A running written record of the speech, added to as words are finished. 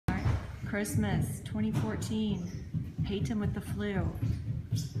Christmas 2014. Peyton with the flu.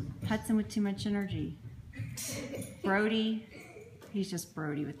 Hudson with too much energy. Brody, he's just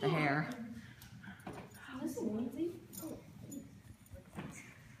Brody with the hair.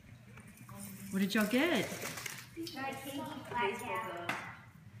 What did y'all get?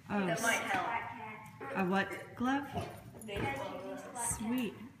 Oh, That might help. a what glove?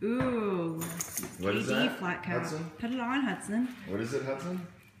 Sweet. Ooh. What is that, flat cap. Hudson? Put it on, Hudson. What is it, Hudson?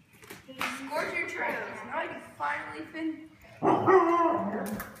 Scorcher Trails. Now I can finally fin.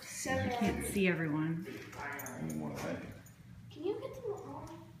 I can't see everyone. Can you get them all?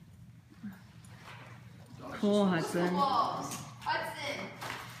 Cool, Hudson. Walls. Hudson.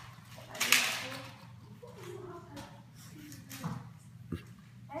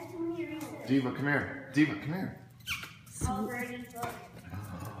 Diva, come here. Diva, come here. Oh, Birdie, look.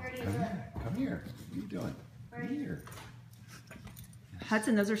 Birdie, Come look. here. Come here. What are you doing? Come here.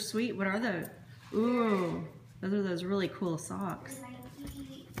 Hudson, those are sweet. What are those? Ooh, those are those really cool socks.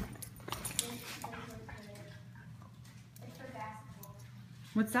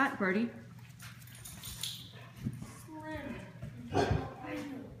 What's that, Birdie?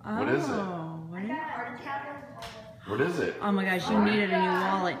 What is it? What is it? What is it? Oh my gosh, you needed a new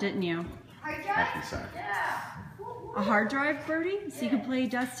wallet, didn't you? Happy sack. A hard drive, Birdie? So you can play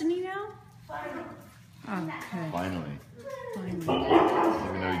Destiny now? Okay. Finally. Finally.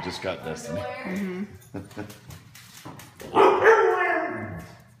 Even though you just got Destiny.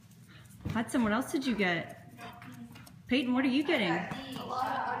 Hudson, what else did you get? Peyton, what are you getting? A lot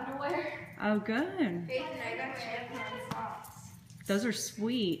of underwear. Oh, good. Peyton, I got champion socks. Those are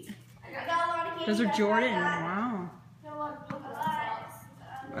sweet. I got a lot of Those are Jordan. Wow. a lot of Pokemon socks.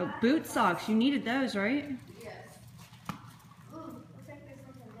 Oh, boot socks. You needed those, right? Yes. Ooh, looks like there's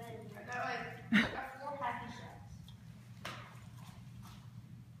something good. I got 4 happy shots.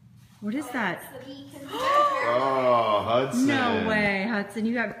 What is that? Oh, Hudson. No way, Hudson.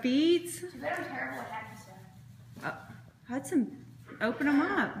 You got beads? Too bad I'm terrible at happy stuff. Hudson, open them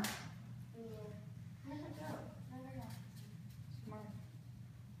up. Where'd it go? Smart.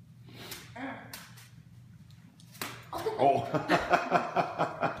 Oh.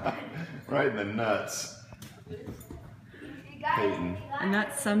 Right in the nuts. Peyton. And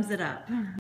that sums it up.